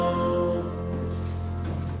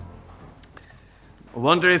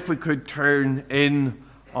wonder if we could turn in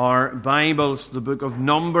our Bibles to the book of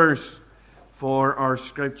Numbers for our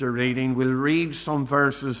scripture reading. We'll read some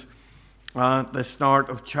verses at the start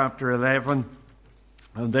of chapter 11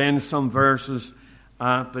 and then some verses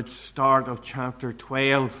at the start of chapter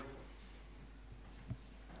 12.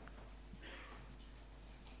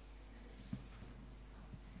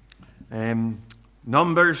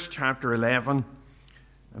 Numbers chapter 11,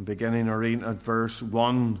 and beginning our reading at verse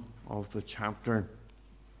 1 of the chapter.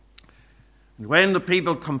 And when the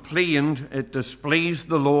people complained, it displeased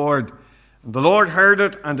the Lord. And the Lord heard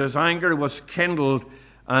it, and his anger was kindled,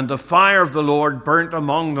 and the fire of the Lord burnt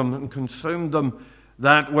among them and consumed them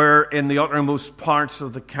that were in the uttermost parts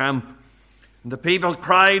of the camp. And the people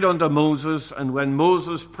cried unto Moses, and when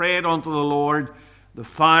Moses prayed unto the Lord, the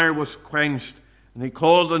fire was quenched. And he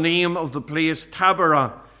called the name of the place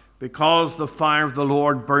Taberah, because the fire of the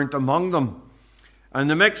Lord burnt among them. And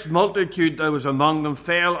the mixed multitude that was among them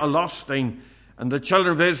fell a lusting. And the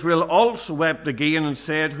children of Israel also wept again and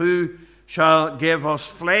said, Who shall give us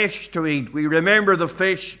flesh to eat? We remember the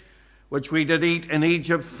fish which we did eat in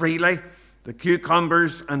Egypt freely, the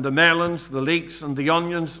cucumbers and the melons, the leeks and the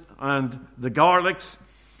onions and the garlics.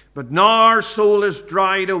 But now our soul is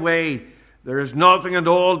dried away. There is nothing at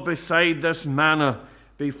all beside this manna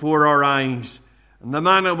before our eyes. And the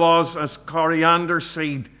manna was as coriander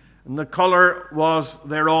seed, and the colour was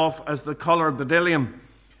thereof as the colour of bdellium.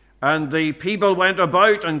 And the people went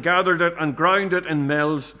about and gathered it and ground it in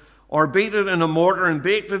mills, or beat it in a mortar and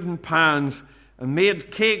baked it in pans, and made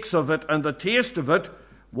cakes of it, and the taste of it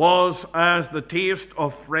was as the taste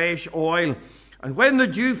of fresh oil. And when the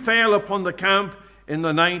dew fell upon the camp in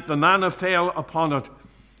the night, the manna fell upon it.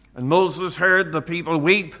 And Moses heard the people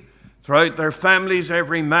weep throughout their families,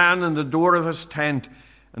 every man in the door of his tent.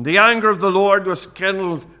 And the anger of the Lord was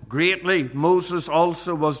kindled greatly. Moses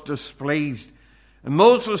also was displeased. And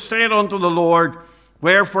Moses said unto the Lord,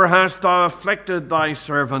 Wherefore hast thou afflicted thy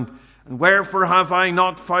servant? And wherefore have I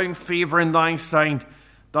not found favour in thy sight,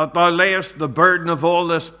 that thou layest the burden of all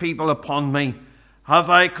this people upon me? Have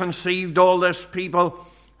I conceived all this people?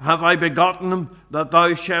 Have I begotten them, that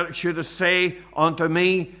thou shouldest say unto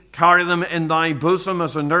me, Carry them in thy bosom,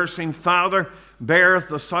 as a nursing father beareth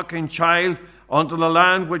the sucking child, unto the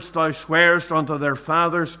land which thou swarest unto their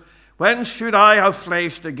fathers? When should I have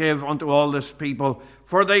flesh to give unto all this people?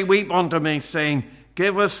 For they weep unto me, saying,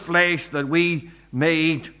 Give us flesh that we may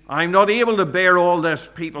eat. I am not able to bear all this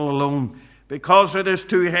people alone, because it is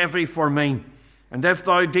too heavy for me. And if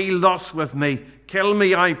thou deal thus with me, kill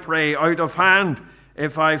me, I pray, out of hand,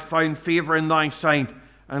 if I find favour in thy sight,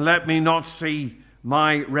 and let me not see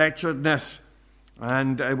my wretchedness.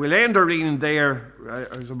 And we'll end our reading there.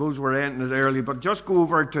 I suppose we're ending it early, but just go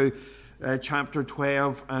over to chapter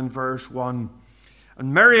 12 and verse 1.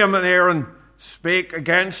 And Miriam and Aaron spake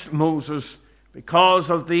against Moses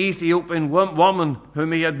because of the Ethiopian woman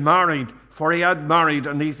whom he had married, for he had married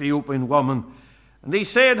an Ethiopian woman. And he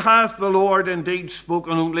said, Hath the Lord indeed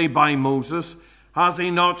spoken only by Moses? Hath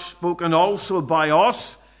he not spoken also by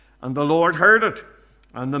us? And the Lord heard it.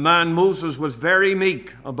 And the man Moses was very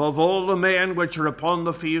meek above all the men which are upon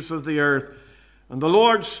the face of the earth. And the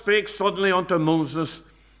Lord spake suddenly unto Moses,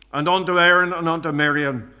 and unto Aaron, and unto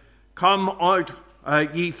Miriam, Come out,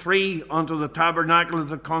 ye three, unto the tabernacle of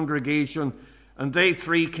the congregation. And they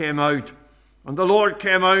three came out. And the Lord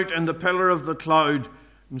came out in the pillar of the cloud,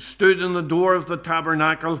 and stood in the door of the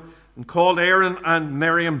tabernacle, and called Aaron and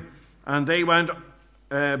Miriam. And they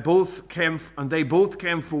both came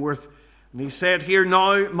forth. And he said, Hear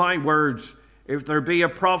now my words. If there be a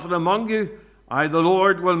prophet among you, I, the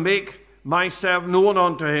Lord, will make myself known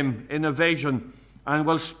unto him in a vision, and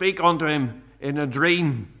will speak unto him in a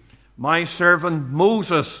dream. My servant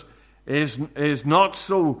Moses is not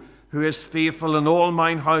so, who is faithful in all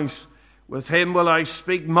mine house. With him will I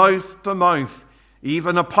speak mouth to mouth,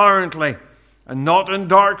 even apparently, and not in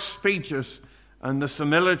dark speeches. And the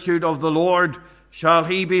similitude of the Lord shall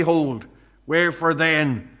he behold. Wherefore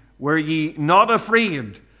then were ye not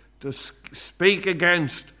afraid to speak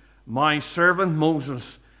against my servant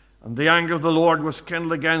Moses? And the anger of the Lord was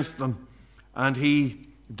kindled against them, and he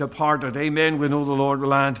departed. Amen. We know the Lord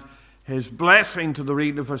will add his blessing to the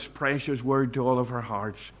reading of his precious word to all of our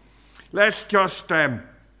hearts. Let's just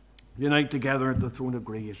unite together at the throne of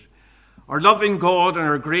grace. Our loving God and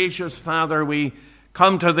our gracious Father, we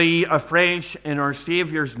come to thee afresh in our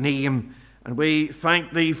Saviour's name, and we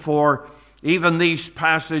thank thee for even these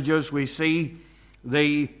passages. We see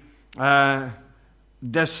the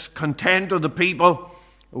discontent of the people.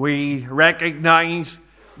 We recognize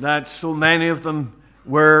that so many of them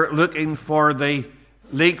were looking for the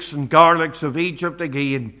leeks and garlics of Egypt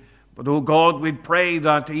again. But, oh God, we pray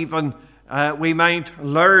that even we might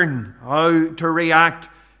learn how to react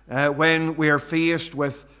when we are faced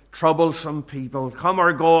with troublesome people. Come,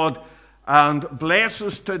 our God, and bless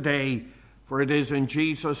us today, for it is in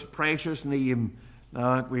Jesus' precious name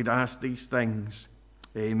that we'd ask these things.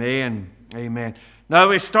 Amen. Amen. Now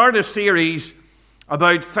we start a series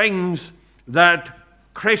about things that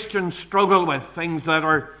Christians struggle with, things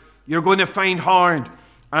that you're going to find hard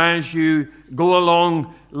as you go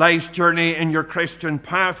along life's journey in your Christian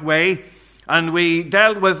pathway. And we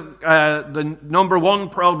dealt with the number one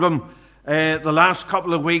problem the last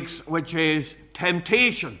couple of weeks, which is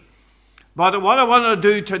temptation. But what I want to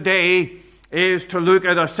do today is to look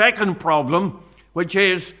at a second problem, which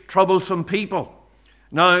is troublesome people.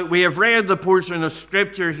 Now, we have read the portion of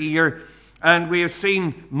Scripture here, and we have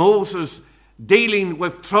seen Moses dealing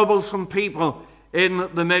with troublesome people in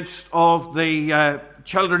the midst of the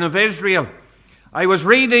children of Israel. I was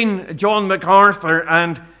reading John MacArthur,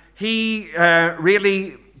 and he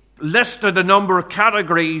really listed a number of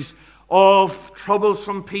categories of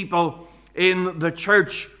troublesome people in the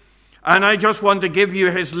church. And I just want to give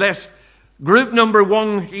you his list. Group number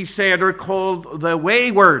one, he said, are called the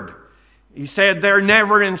wayward. He said they're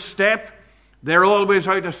never in step. They're always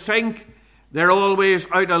out of sync. They're always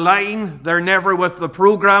out of line. They're never with the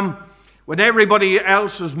program. When everybody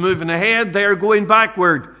else is moving ahead, they're going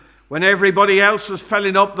backward. When everybody else is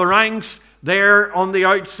filling up the ranks, they're on the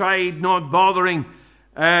outside, not bothering.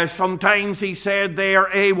 Sometimes, he said, they are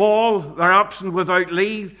AWOL. They're absent without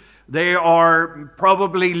leave. They are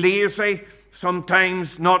probably lazy,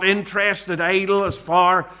 sometimes not interested, idle as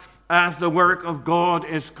far as the work of God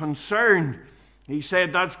is concerned. He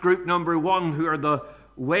said that's group number one, who are the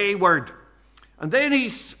wayward. And then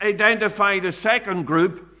he's identified a second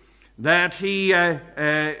group that he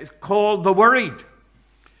called the worried.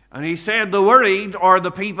 And he said the worried are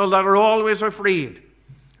the people that are always afraid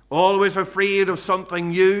of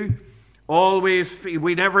something new.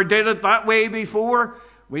 We never did it that way before.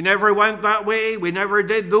 We never went that way. We never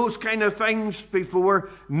did those kind of things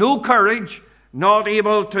before. No courage, not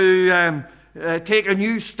able to take a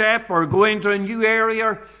new step or go into a new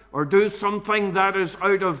area or do something that is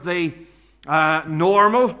out of the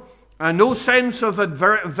normal. No sense of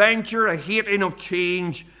adventure, a hating of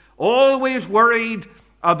change. Always worried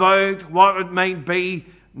about what it might be.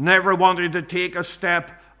 Never wanted to take a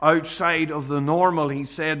step outside of the normal. He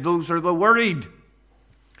said those are the worried.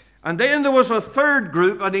 And then there was a third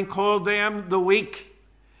group, and he called them the weak.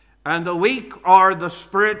 And the weak are the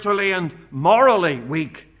spiritually and morally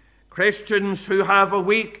weak. Christians who have a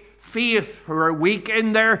weak faith, who are weak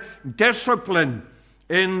in their discipline,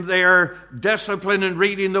 in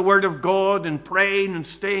reading the Word of God and praying and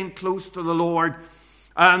staying close to the Lord.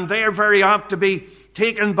 And they're very apt to be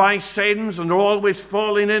taken by sins, and they're always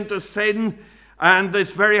falling into sin. And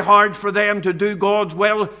it's very hard for them to do God's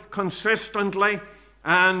will consistently.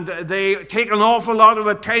 And they take an awful lot of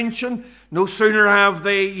attention. No sooner have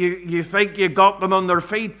you think you got them on their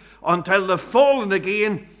feet until they've fallen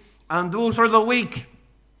again. And those are the weak.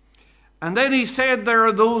 And then he said there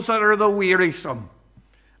are those that are the wearisome.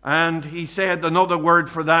 And he said another word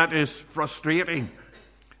for that is frustrating.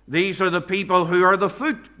 These are the people who are the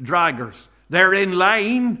foot draggers. They're in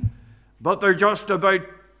line, but they're just about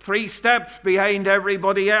 3 steps behind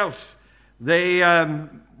everybody else. They,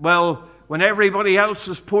 when everybody else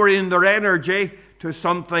is pouring their energy to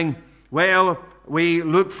something, well, we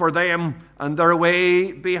look for them and they're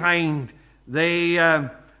way behind.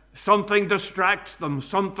 Something distracts them,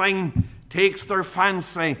 something takes their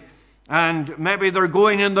fancy, and maybe they're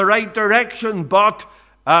going in the right direction, but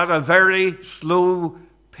at a very slow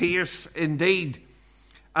pace indeed.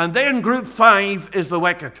 And then group 5 is the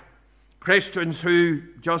wicked. Christians who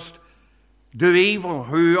just do evil,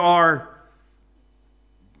 who are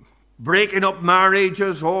breaking up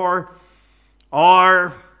marriages or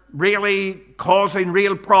are really causing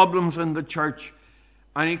real problems in the church.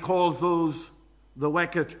 And he calls those the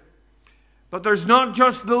wicked. But there's not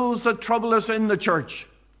just those that trouble us in the church.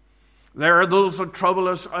 There are those that trouble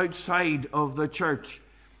us outside of the church.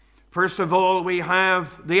 First of all, we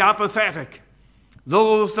have the apathetic,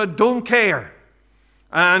 those that don't care.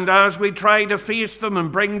 And as we try to face them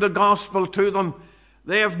and bring the gospel to them,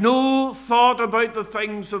 they have no thought about the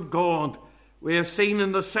things of God. We have seen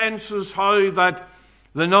in the census how that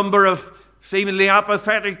the number of seemingly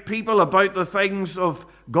apathetic people about the things of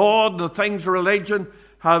God, the things of religion,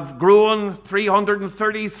 have grown.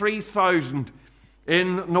 333,000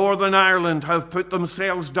 in Northern Ireland have put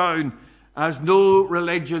themselves down as no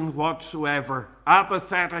religion whatsoever.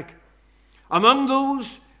 Apathetic. Among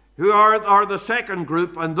those who are the second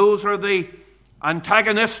group, and those are the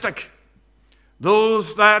antagonistic,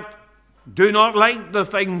 those that do not like the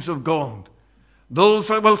things of God, those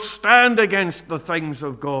that will stand against the things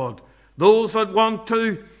of God, those that want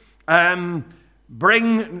to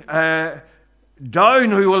bring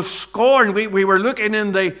down, who will scorn. We were looking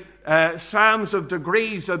in the Psalms of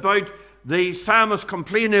Degrees about the psalmist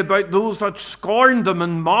complaining about those that scorn them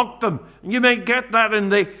and mock them. And you may get that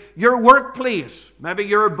in your workplace. Maybe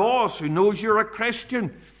you're a boss who knows you're a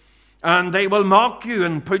Christian, and they will mock you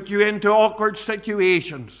and put you into awkward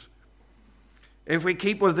situations. If we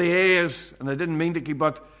keep with the A's, and I didn't mean to keep,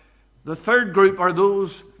 but the third group are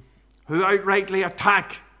those who outrightly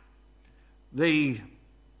attack the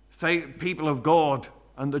people of God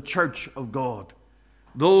and the church of God.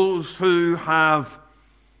 Those who have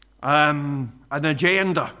an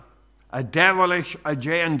agenda, a devilish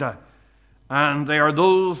agenda, and they are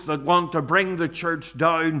those that want to bring the church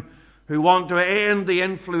down, who want to end the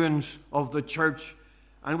influence of the church.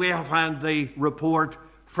 And we have had the report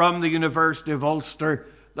from the University of Ulster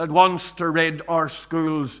that wants to rid our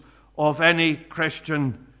schools of any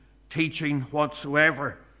Christian teaching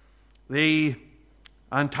whatsoever. The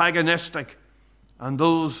antagonistic and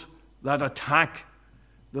those that attack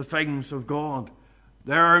the things of God.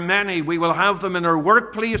 There are many. We will have them in our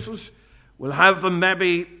workplaces. We'll have them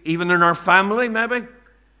maybe even in our family, maybe.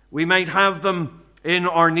 We might have them in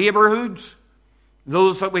our neighborhoods,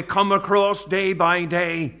 those that we come across day by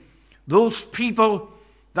day, those people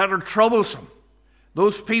that are troublesome,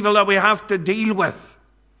 those people that we have to deal with.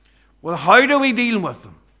 Well, how do we deal with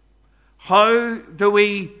them? How do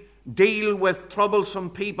we deal with troublesome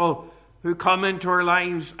people who come into our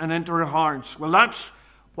lives and into our hearts? Well, that's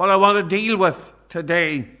what I want to deal with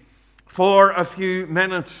today for a few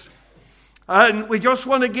minutes. And we just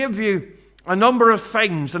want to give you a number of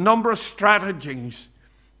things, a number of strategies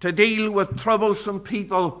to deal with troublesome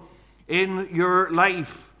people in your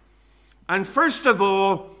life. And first of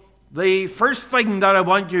all, the first thing that I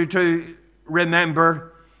want you to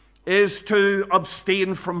remember is to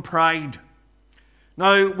abstain from pride.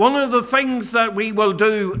 Now, one of the things that we will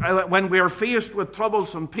do when we are faced with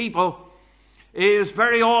troublesome people is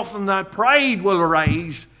very often that pride will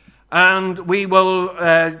arise, and we will,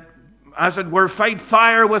 as it were, fight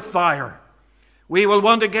fire with fire. We will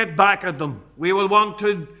want to get back at them. We will want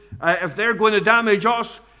to, if they're going to damage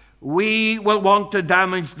us, we will want to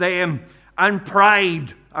damage them. And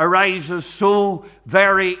pride arises so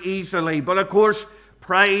very easily. But of course,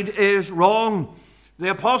 pride is wrong.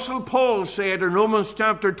 The Apostle Paul said in Romans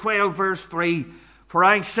chapter 12, verse 3, "For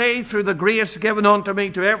I say, through the grace given unto me,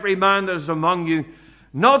 to every man that is among you,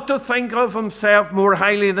 not to think of himself more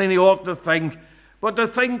highly than he ought to think, but to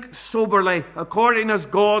think soberly, according as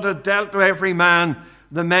God hath dealt to every man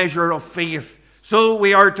the measure of faith." So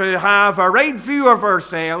we are to have a right view of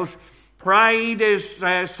ourselves. Pride is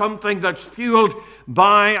something that's fueled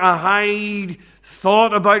by a high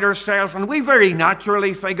thought about ourselves, and we very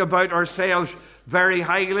naturally think about ourselves very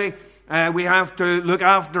highly. We have to look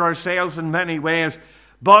after ourselves in many ways.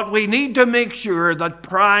 But we need to make sure that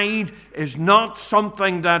pride is not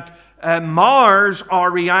something that mars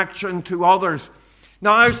our reaction to others.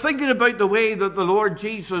 Now, I was thinking about the way that the Lord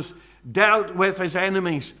Jesus dealt with his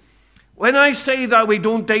enemies. When I say that we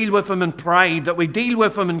don't deal with them in pride, that we deal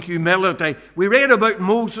with them in humility, we read about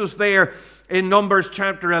Moses there in Numbers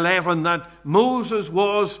chapter 11, that Moses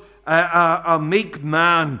was a meek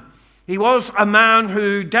man. He was a man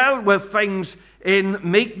who dealt with things in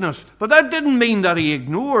meekness. But that didn't mean that he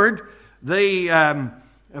ignored the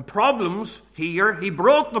problems here. He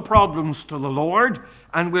brought the problems to the Lord,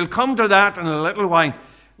 and we'll come to that in a little while.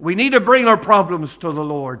 We need to bring our problems to the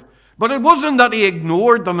Lord. But it wasn't that he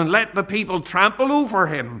ignored them and let the people trample over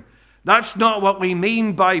him. That's not what we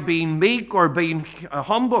mean by being meek or being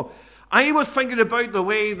humble. I was thinking about the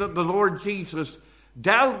way that the Lord Jesus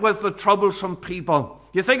dealt with the troublesome people.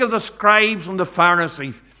 You think of the scribes and the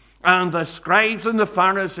Pharisees. And the scribes and the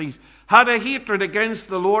Pharisees had a hatred against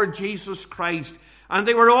the Lord Jesus Christ. And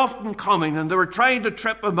they were often coming, and they were trying to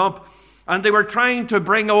trip him up. And they were trying to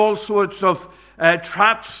bring all sorts of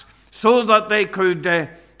traps so that they could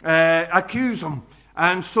accuse him,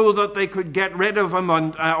 and so that they could get rid of him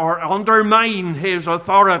or undermine his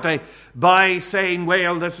authority by saying,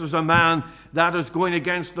 well, this is a man that is going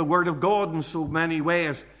against the word of God in so many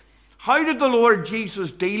ways. How did the Lord Jesus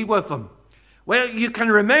deal with them? Well, you can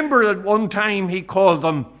remember that one time he called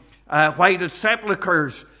them whited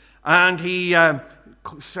sepulchres, and he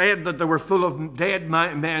said that they were full of dead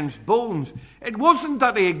men's bones. It wasn't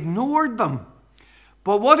that he ignored them,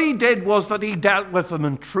 but what he did was that he dealt with them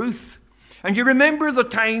in truth. And you remember the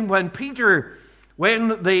time when Peter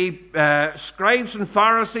when the scribes and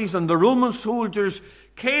Pharisees and the Roman soldiers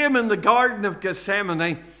came in the Garden of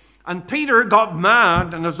Gethsemane, and Peter got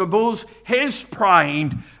mad, and I suppose his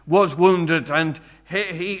pride was wounded, and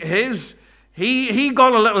he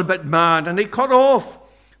got a little bit mad, and he cut off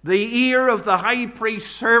the ear of the high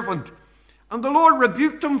priest's servant. And the Lord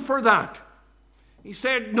rebuked him for that. He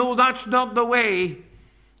said, no, that's not the way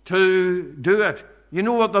to do it. You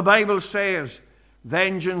know what the Bible says?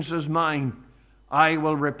 Vengeance is mine, I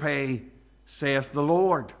will repay, saith the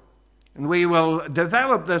Lord. And we will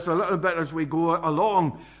develop this a little bit as we go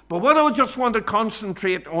along. But what I just want to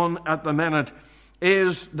concentrate on at the minute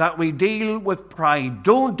is that we deal with pride.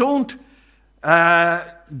 Don't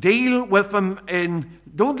deal with them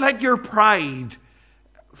don't let your pride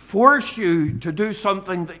force you to do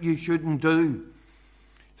something that you shouldn't do.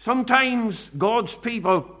 Sometimes God's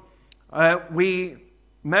people, we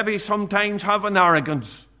maybe sometimes have an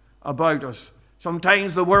arrogance about us.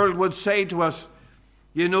 Sometimes the world would say to us,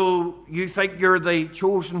 you know, you think you're the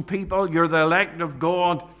chosen people, you're the elect of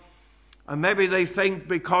God, and maybe they think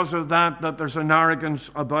because of that there's an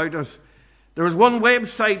arrogance about us. There was one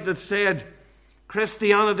website that said,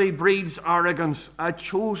 Christianity breeds arrogance, a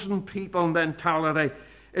chosen people mentality.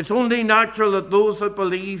 It's only natural that those that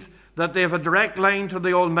believe that they have a direct line to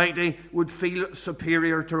the Almighty would feel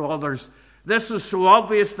superior to others. This is so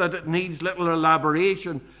obvious that it needs little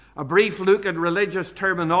elaboration. A brief look at religious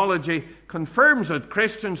terminology confirms it.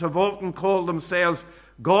 Christians have often called themselves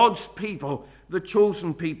God's people, the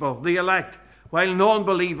chosen people, the elect, while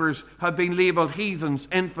non-believers have been labelled heathens,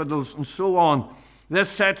 infidels, and so on. This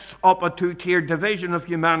sets up a two-tiered division of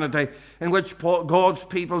humanity in which God's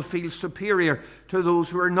people feel superior to those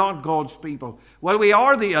who are not God's people. Well, we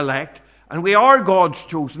are the elect, and we are God's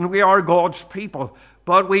chosen, we are God's people,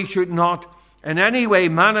 but we should not in any way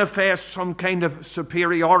manifest some kind of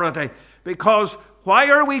superiority, because why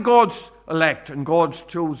are we God's elect and God's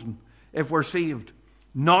chosen if we're saved?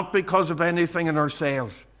 Not because of anything in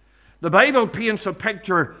ourselves. The Bible paints a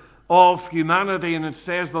picture of humanity, and it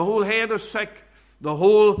says the whole head is sick, the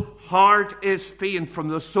whole heart is faint, from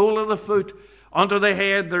the sole of the foot unto the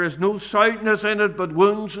head. There is no soundness in it, but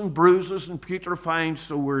wounds and bruises and putrefying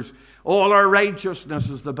sores. All our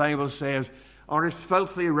righteousness, as the Bible says, are as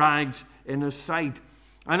filthy rags in his sight.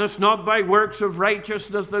 And it's not by works of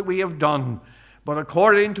righteousness that we have done, but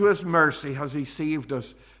according to his mercy has he saved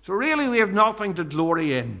us. So really we have nothing to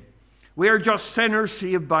glory in. We are just sinners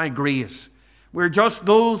saved by grace. We're just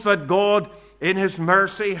those that God in his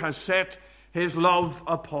mercy has set his love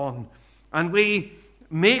upon. And we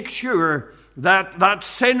make sure that that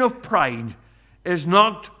sin of pride is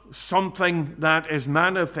not something that is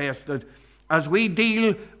manifested as we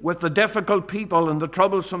deal with the difficult people and the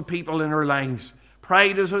troublesome people in our lives.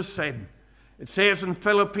 Pride is a sin. It says in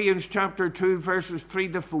Philippians chapter 2, verses 3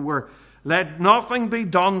 to 4, let nothing be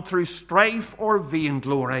done through strife or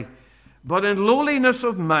vainglory, but in lowliness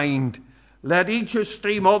of mind, let each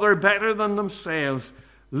esteem other better than themselves.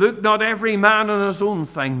 Look not every man on his own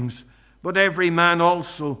things, but every man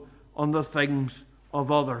also on the things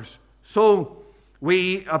of others. So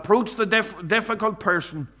we approach the difficult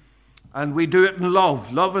person, and we do it in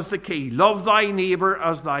love. Love is the key. Love thy neighbor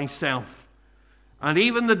as thyself. And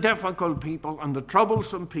even the difficult people and the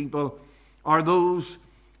troublesome people are those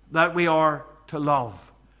that we are to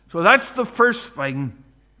love. So that's the first thing.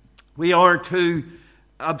 We are to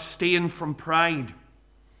abstain from pride.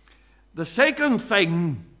 The second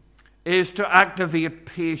thing is to activate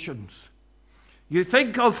patience. You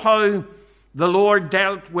think of how the Lord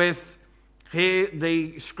dealt with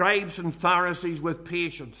the scribes and Pharisees with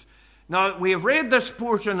patience. Now, we have read this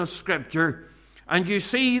portion of Scripture, and you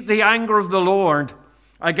see the anger of the Lord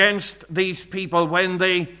against these people when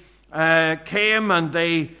they came and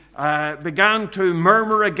they began to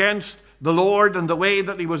murmur against the Lord and the way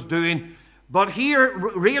that he was doing. But here,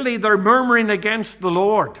 really, they're murmuring against the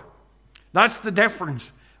Lord. That's the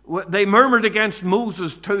difference. They murmured against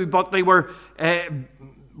Moses too, but they were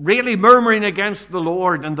really murmuring against the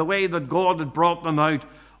Lord and the way that God had brought them out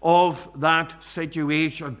of that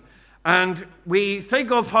situation. And we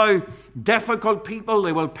think of how difficult people,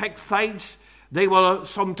 they will pick fights. They will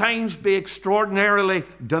sometimes be extraordinarily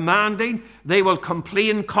demanding. They will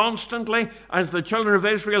complain constantly, as the children of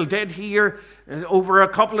Israel did here over a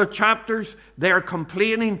couple of chapters. They are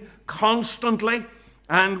complaining constantly.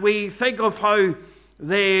 And we think of how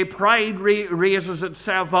the pride raises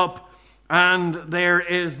itself up, and there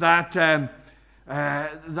is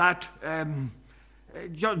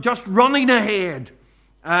just running ahead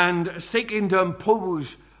and seeking to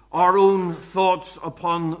impose our own thoughts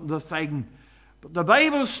upon the thing. But the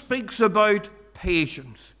Bible speaks about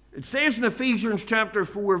patience. It says in Ephesians chapter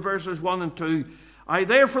 4, verses 1 and 2, I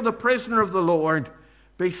therefore, the prisoner of the Lord,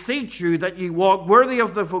 beseech you that ye walk worthy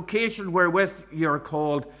of the vocation wherewith ye are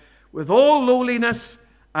called, with all lowliness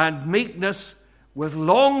and meekness, with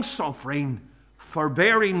long suffering,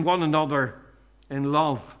 forbearing one another in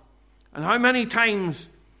love. And how many times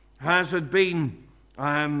has it been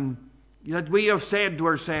that we have said to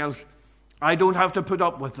ourselves, I don't have to put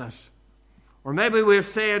up with this. Or maybe we've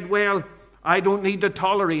said, well, I don't need to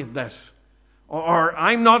tolerate this. Or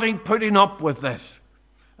I'm not putting up with this.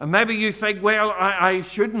 And maybe you think, well, I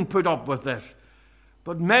shouldn't put up with this.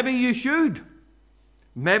 But maybe you should.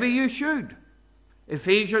 Maybe you should.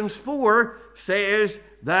 Ephesians 4 says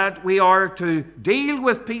that we are to deal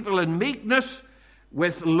with people in meekness,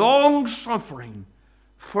 with long suffering,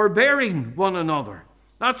 forbearing one another.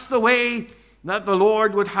 That's the way that the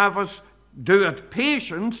Lord would have us do it.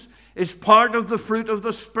 Patience is part of the fruit of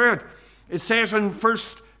the Spirit. It says in 1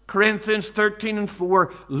 Corinthians 13 and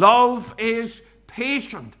 4, love is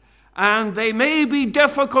patient. And they may be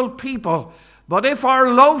difficult people, but if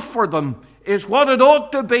our love for them is what it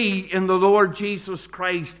ought to be in the Lord Jesus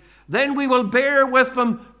Christ, then we will bear with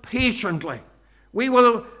them patiently. We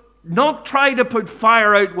will not try to put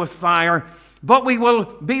fire out with fire, but we will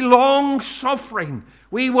be long-suffering.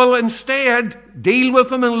 We will instead deal with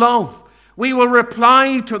them in love. We will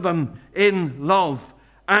reply to them in love.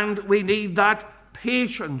 And we need that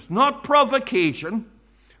patience, not provocation,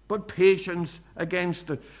 but patience against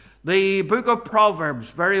it. The book of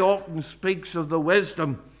Proverbs very often speaks of the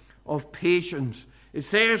wisdom of patience. It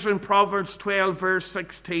says in Proverbs 12, verse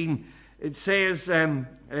 16, it says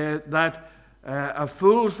that a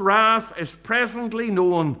fool's wrath is presently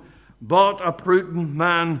known, but a prudent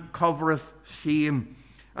man covereth shame.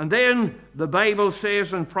 And then the Bible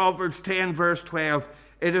says in Proverbs 10, verse 12,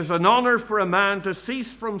 it is an honor for a man to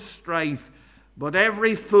cease from strife, but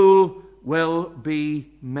every fool will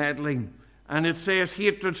be meddling. And it says,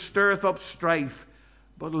 hatred stirreth up strife,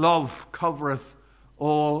 but love covereth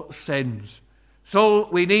all sins. So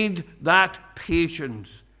we need that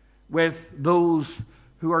patience with those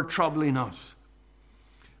who are troubling us.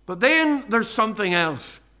 But then there's something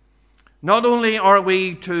else. Not only are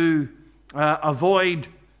we to avoid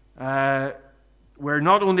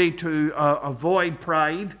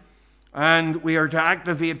pride, and we are to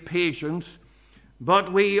activate patience,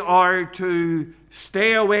 but we are to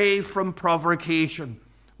stay away from provocation.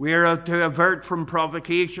 We are to avert from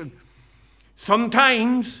provocation.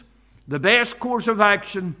 Sometimes the best course of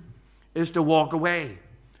action is to walk away.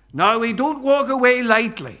 Now, we don't walk away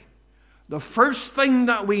lightly. The first thing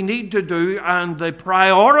that we need to do, and the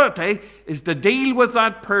priority, is to deal with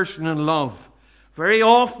that person in love. Very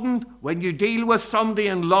often, when you deal with somebody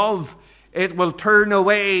in love, it will turn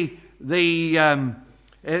away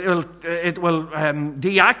it will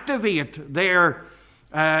deactivate their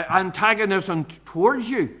antagonism towards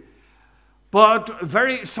you. But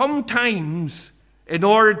sometimes, in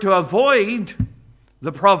order to avoid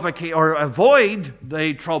the provocation or avoid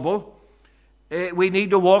the trouble, we need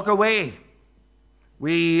to walk away.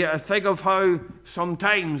 We think of how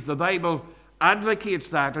sometimes the Bible advocates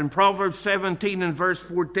that. In Proverbs 17 and verse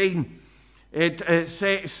 14,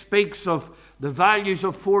 it speaks of the values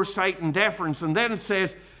of foresight and deference. And then it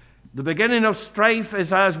says, the beginning of strife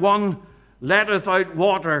is as one letteth out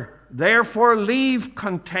water. Therefore leave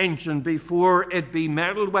contention before it be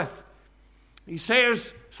meddled with. He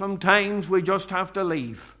says sometimes we just have to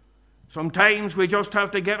leave. Sometimes we just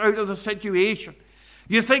have to get out of the situation.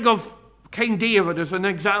 You think of King David as an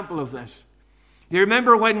example of this. You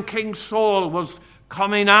remember when King Saul was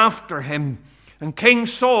coming after him, and King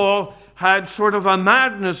Saul had sort of a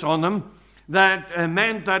madness on him that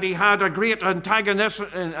meant that he had a great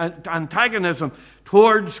antagonism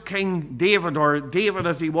towards King David, or David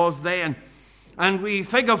as he was then. And we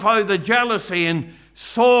think of how the jealousy in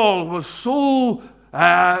Saul was so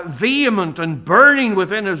vehement and burning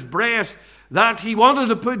within his breast that he wanted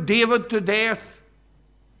to put David to death.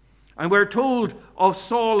 And we're told of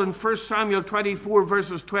Saul in 1 Samuel 24,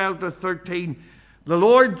 verses 12 to 13.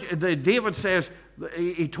 David says,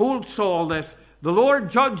 he told Saul this, the Lord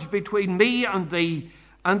judge between me and thee,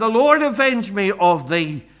 and the Lord avenge me of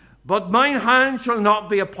thee. But mine hand shall not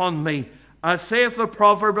be upon me. As saith the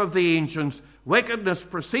proverb of the ancients, wickedness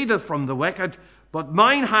proceedeth from the wicked, but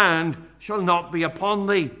mine hand shall not be upon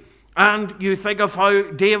thee. And you think of how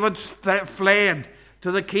David fled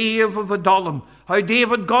to the cave of Adullam, how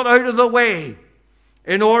David got out of the way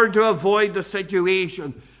in order to avoid the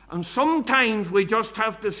situation. And sometimes we just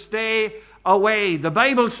have to stay away. The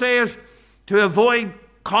Bible says to avoid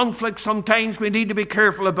conflict, sometimes we need to be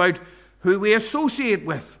careful about who we associate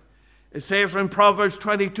with. It says in Proverbs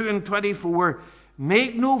 22 and 24,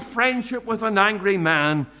 make no friendship with an angry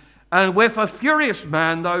man, and with a furious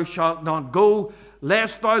man thou shalt not go,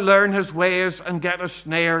 lest thou learn his ways and get a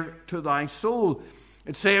snare to thy soul.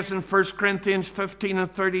 It says in 1 Corinthians 15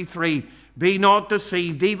 and 33, be not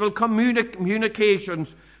deceived, evil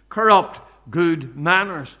communications corrupt good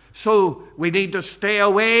manners. So we need to stay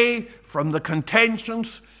away from the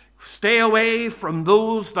contentions, stay away from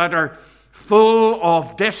those that are full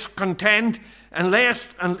of discontent, unless,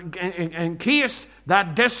 in case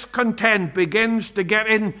that discontent begins to get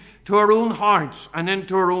into our own hearts and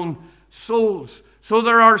into our own souls. So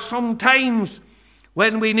there are some times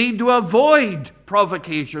when we need to avoid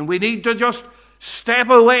provocation. We need to just step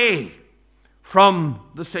away from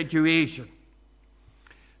the situation.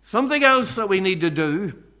 Something else that we need to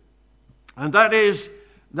do, and that is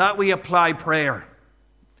that we apply prayer.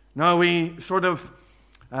 Now, we sort of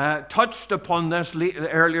touched upon this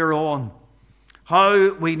earlier on,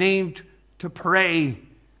 how we need to pray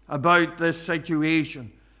about this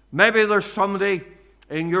situation. Maybe there's somebody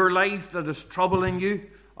in your life that is troubling you,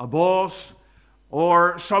 a boss,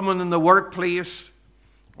 or someone in the workplace,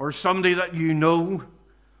 or somebody that you know,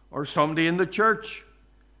 or somebody in the church.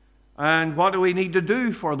 And what do we need to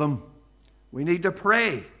do for them? We need to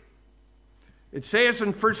pray. It says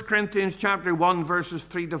in 1 Corinthians chapter 1, verses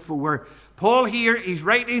 3 to 4, Paul here, he's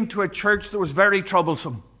writing to a church that was very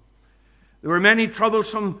troublesome. There were many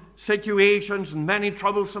troublesome situations and many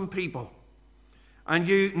troublesome people. And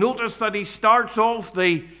you notice that he starts off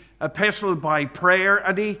the epistle by prayer,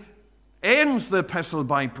 and he ends the epistle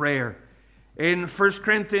by prayer. In 1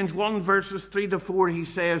 Corinthians 1, verses 3 to 4, he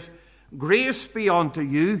says, grace be unto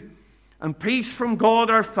you, and peace from God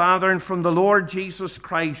our Father and from the Lord Jesus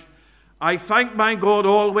Christ. I thank my God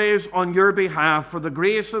always on your behalf for the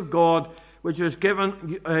grace of God which is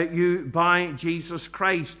given you by Jesus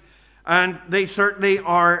Christ. And they certainly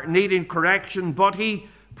are needing correction, but he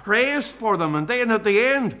prays for them. And then at the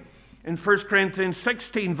end, in 1 Corinthians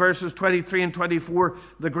 16, verses 23 and 24,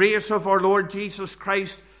 the grace of our Lord Jesus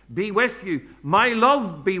Christ be with you. My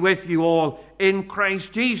love be with you all in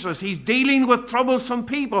Christ Jesus. He's dealing with troublesome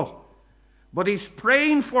people, but he's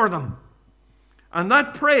praying for them. And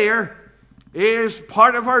that prayer is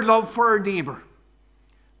part of our love for our neighbor.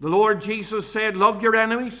 The Lord Jesus said, love your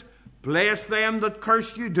enemies, bless them that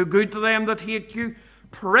curse you, do good to them that hate you,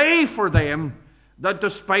 pray for them that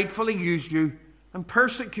despitefully use you and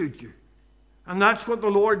persecute you. And that's what the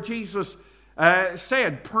Lord Jesus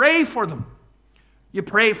said. Pray for them. You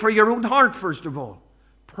pray for your own heart, first of all.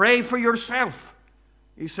 Pray for yourself.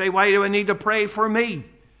 You say, why do I need to pray for me?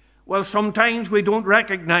 Well, sometimes we don't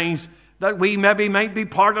recognize that we maybe might be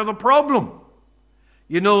part of the problem.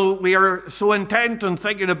 You know, we are so intent on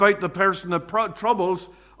thinking about the person that troubles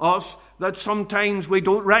us that sometimes we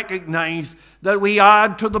don't recognize that we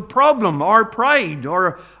add to the problem. Our pride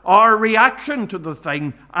or our reaction to the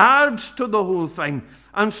thing adds to the whole thing.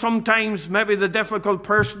 And sometimes maybe the difficult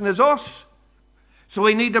person is us. So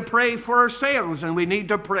we need to pray for ourselves, and we need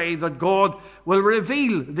to pray that God will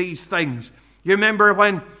reveal these things. You remember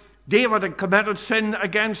when David had committed sin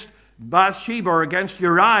against Bathsheba, or against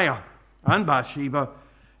Uriah and Bathsheba,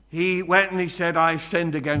 he went and he said, I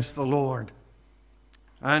sinned against the Lord.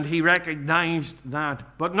 And he recognized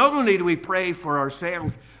that. But not only do we pray for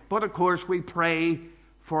ourselves, but of course we pray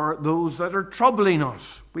for those that are troubling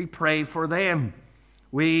us. We pray for them.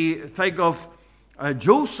 We think of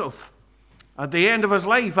Joseph at the end of his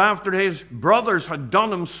life, after his brothers had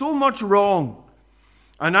done him so much wrong,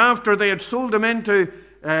 and after they had sold him into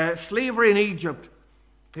slavery in Egypt,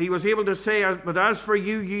 he was able to say, but as for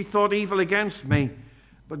you, ye thought evil against me,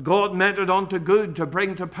 but God meant it unto good to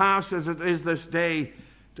bring to pass as it is this day,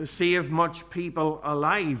 to save much people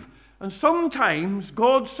alive. And sometimes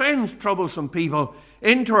God sends troublesome people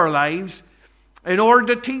into our lives in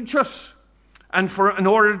order to teach us, and in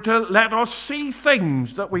order to let us see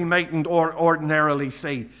things that we mightn't ordinarily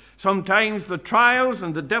see. Sometimes the trials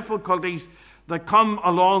and the difficulties that come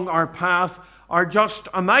along our path are just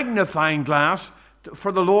a magnifying glass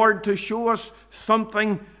for the Lord to show us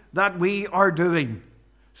something that we are doing.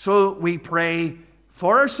 So we pray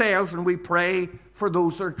for ourselves, and we pray for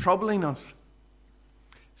those that are troubling us.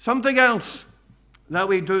 Something else that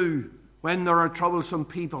we do when there are troublesome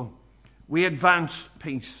people, we advance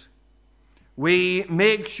peace. We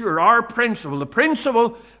make sure our principle, the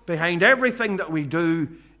principle behind everything that we do,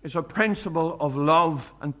 is a principle of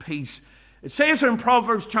love and peace. It says in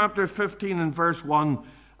Proverbs chapter 15 and verse 1,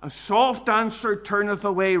 a soft answer turneth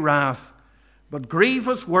away wrath, but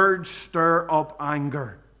grievous words stir up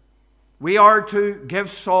anger. We are to give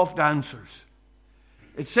soft answers.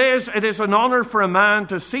 it says, it is an honor for a man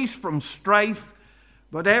to cease from strife,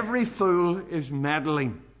 but every fool is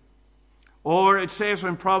meddling. Or it says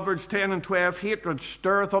in Proverbs 10 and 12, hatred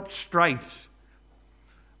stirreth up strife,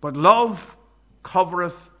 but love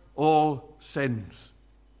covereth all sins.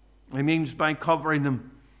 It means by covering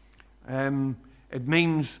them, it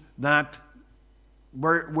means that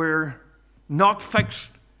we're not fixated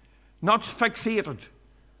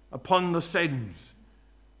upon the sins,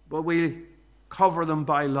 but we cover them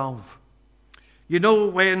by love. You know,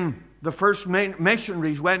 when the first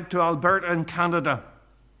missionaries went to Alberta in Canada,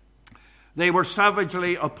 they were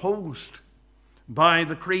savagely opposed by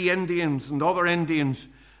the Cree Indians and other Indians,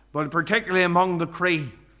 but particularly among the Cree.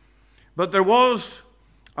 But there was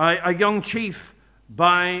a young chief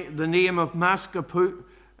by the name of Maskaputun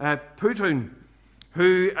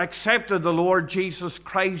who accepted the Lord Jesus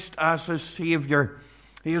Christ as his Savior.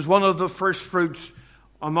 He is one of the first fruits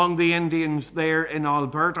among the Indians there in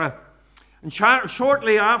Alberta. And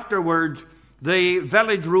shortly afterward, the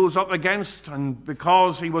village rose up against, and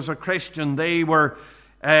because he was a Christian, they were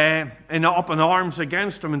up in arms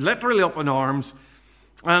against him, and literally up in arms,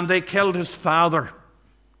 and they killed his father,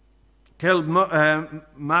 killed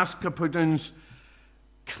Maskaputun's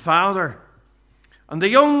father. And the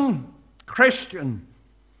young Christian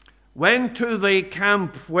went to the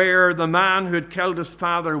camp where the man who had killed his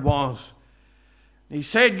father was. He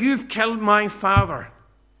said, "You've killed my father."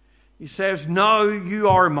 He says, "Now you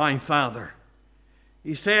are my father."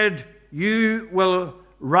 He said, "You will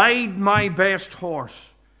ride my best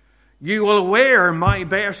horse. You will wear my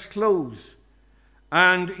best clothes.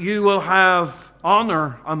 And you will have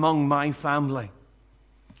honor among my family."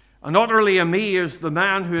 And utterly amazed, the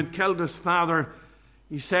man who had killed his father,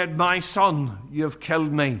 he said, "My son, you have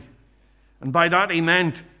killed me." And by that he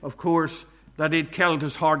meant, of course, that he'd killed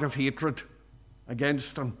his heart of hatred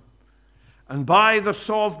against him. And by the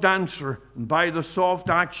soft answer and by the soft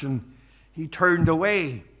action, he turned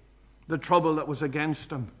away the trouble that was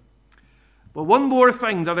against him. But one more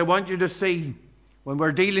thing that I want you to see when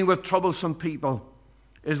we're dealing with troublesome people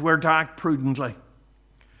is we're to act prudently.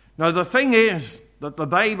 Now, the thing is that the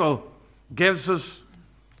Bible gives us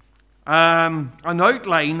an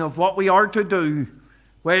outline of what we are to do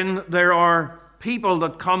when there are people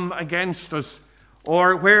that come against us,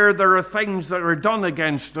 or where there are things that are done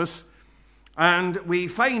against us. And we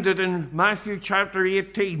find it in Matthew chapter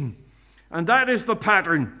 18. And that is the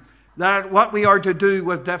pattern, that what we are to do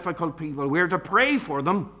with difficult people. We are to pray for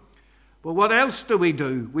them. But what else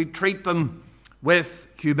do? We treat them with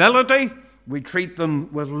humility. We treat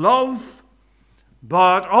them with love.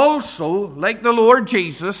 But also, like the Lord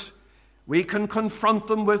Jesus, we can confront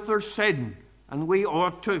them with their sin. And we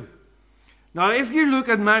ought to. Now, if you look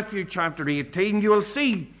at Matthew chapter 18, you will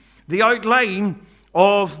see the outline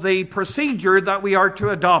of the procedure that we are to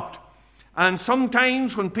adopt. And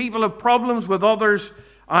sometimes when people have problems with others,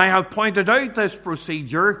 I have pointed out this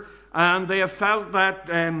procedure, and they have felt that,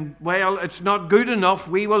 well, it's not good enough,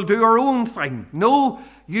 we will do our own thing. No,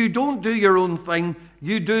 you don't do your own thing.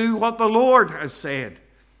 You do what the Lord has said.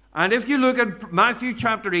 And if you look at Matthew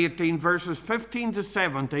chapter 18, verses 15 to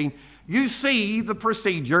 17, you see the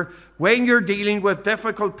procedure when you're dealing with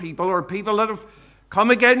difficult people or people that have come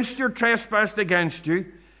against you, trespassed against you.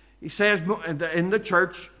 He says in the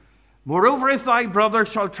church, "Moreover, if thy brother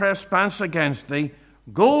shall trespass against thee,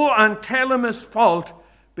 go and tell him his fault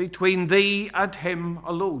between thee and him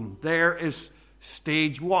alone." There is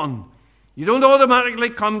stage one. You don't automatically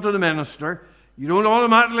come to the minister. You don't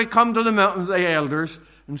automatically come to the elders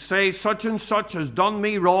and say, "Such and such has done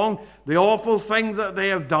me wrong," the awful thing that they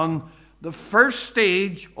have done. The first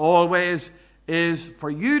stage always is for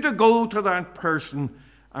you to go to that person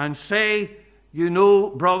and say, "You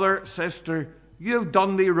know, brother, sister, you've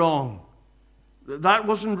done me wrong. That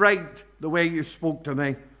wasn't right the way you spoke to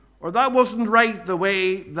me. Or that wasn't right the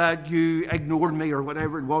way that you ignored me," or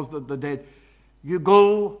whatever it was that they did. You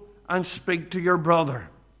go and speak to your brother.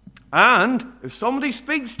 And if somebody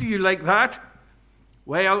speaks to you like that,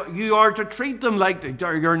 well, you are to treat them like that.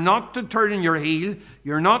 You're not to turn in your heel.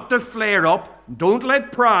 You're not to flare up. Don't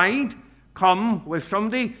let pride come. If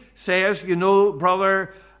somebody says, "You know,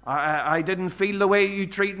 brother, I didn't feel the way you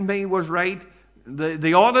treated me was right,"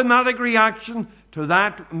 the automatic reaction to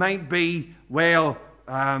that might be, "Well,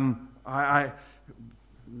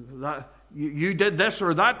 you did this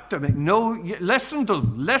or that to me." No, listen to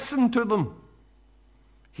them. Listen to them.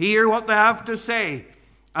 Hear what they have to say.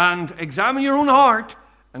 And examine your own heart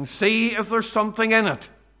and see if there's something in it.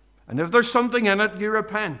 And if there's something in it, you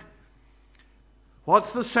repent.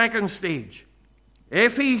 What's the second stage?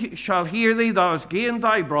 "If he shall hear thee, thou hast gained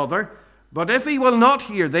thy brother. But if he will not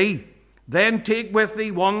hear thee, Then take with thee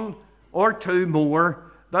 1 or 2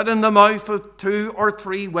 more, that in the mouth of 2 or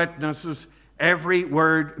 3 witnesses every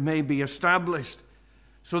word may be established.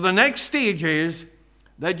 So the next stage is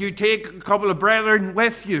that you take a couple of brethren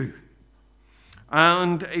with you,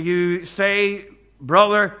 and you say,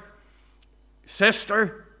 brother,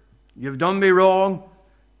 sister, you've done me wrong,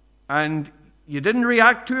 and you didn't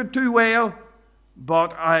react to it too well,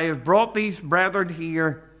 but I have brought these brethren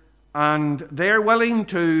here, and they're willing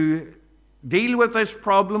to deal with this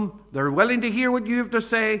problem. They're willing to hear what you have to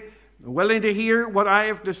say. They're willing to hear what I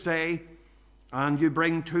have to say. And you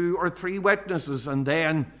bring 2 or 3 witnesses, and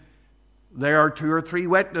then there are 2 or 3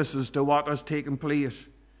 witnesses to what has taken place.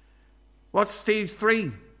 What's stage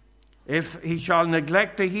 3? If he shall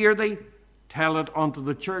neglect to hear thee, tell it unto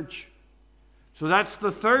the church. So that's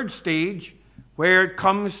the third stage, where it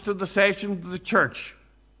comes to the session of the church.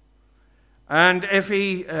 And if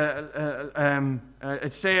he,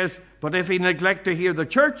 it says, but if he neglect to hear the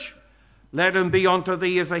church, let him be unto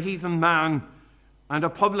thee as a heathen man and a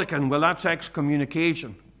publican. Well, that's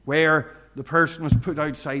excommunication, where the person is put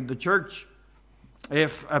outside the church.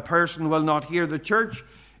 If a person will not hear the church,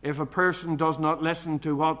 if a person does not listen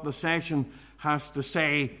to what the session has to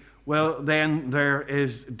say, well, then there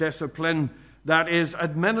is discipline that is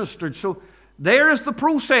administered. So there is the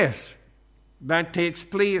process that takes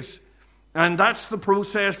place. And that's the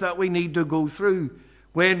process that we need to go through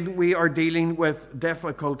when we are dealing with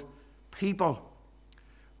difficult people.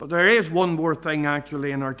 But there is one more thing,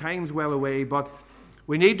 actually, and our time's well away, but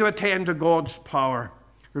we need to attend to God's power.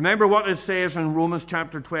 Remember what it says in Romans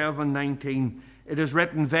chapter 12 and 19. It is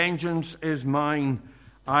written, vengeance is mine,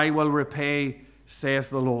 I will repay, saith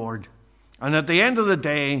the Lord. And at the end of the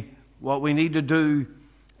day, what we need to do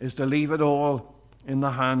is to leave it all in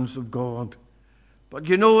the hands of God. But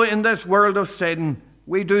you know, in this world of sin,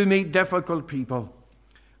 we do meet difficult people.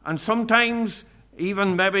 And sometimes,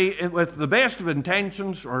 even maybe with the best of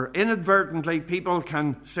intentions or inadvertently, people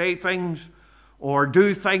can say things or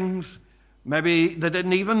do things. Maybe they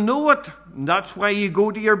didn't even know it. And that's why you go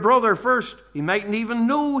to your brother first. He mightn't even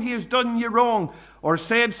know he has done you wrong or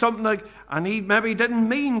said something like, and he maybe didn't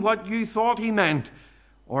mean what you thought he meant.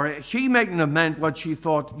 Or she mightn't have meant what you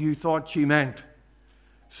thought she meant.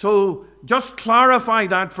 So just clarify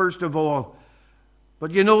that first of all.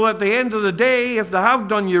 But you know, at the end of the day, if they have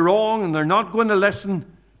done you wrong and they're not going to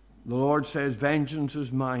listen, the Lord says, vengeance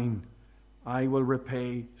is mine, I will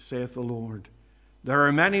repay, saith the Lord. There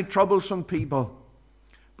are many troublesome people,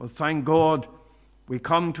 but thank God we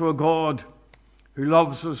come to a God who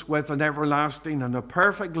loves us with an everlasting and a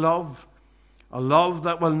perfect love, a love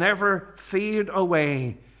that will never fade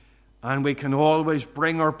away, and we can always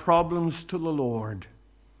bring our problems to the Lord,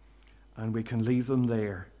 and we can leave them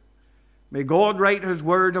there. May God write his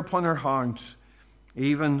word upon our hearts,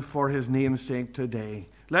 even for his name's sake today.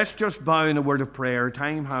 Let's just bow in a word of prayer.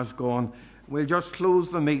 Time has gone. We'll just close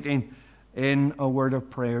the meeting in a word of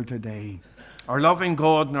prayer today. Our loving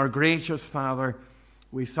God and our gracious Father,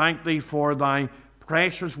 we thank thee for thy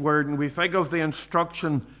precious word, and we think of the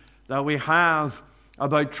instruction that we have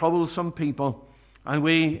about troublesome people. And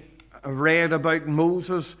we have read about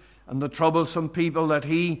Moses and the troublesome people that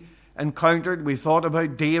he encountered. We thought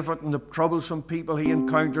about David and the troublesome people he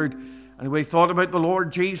encountered. And we thought about the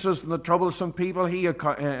Lord Jesus and the troublesome people he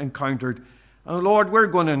encountered. And Lord, we're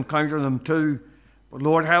going to encounter them too. But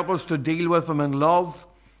Lord, help us to deal with them in love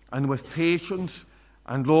and with patience.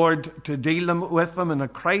 And Lord, to deal with them in a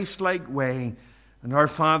Christ-like way. And our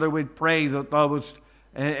Father, we pray that thou wouldst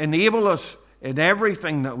enable us in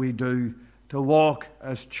everything that we do to walk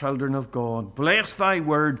as children of God. Bless thy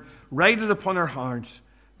word, write it upon our hearts.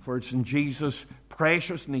 For it's in Jesus'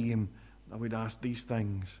 precious name that we'd ask these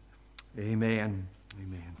things. Amen.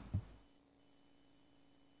 Amen.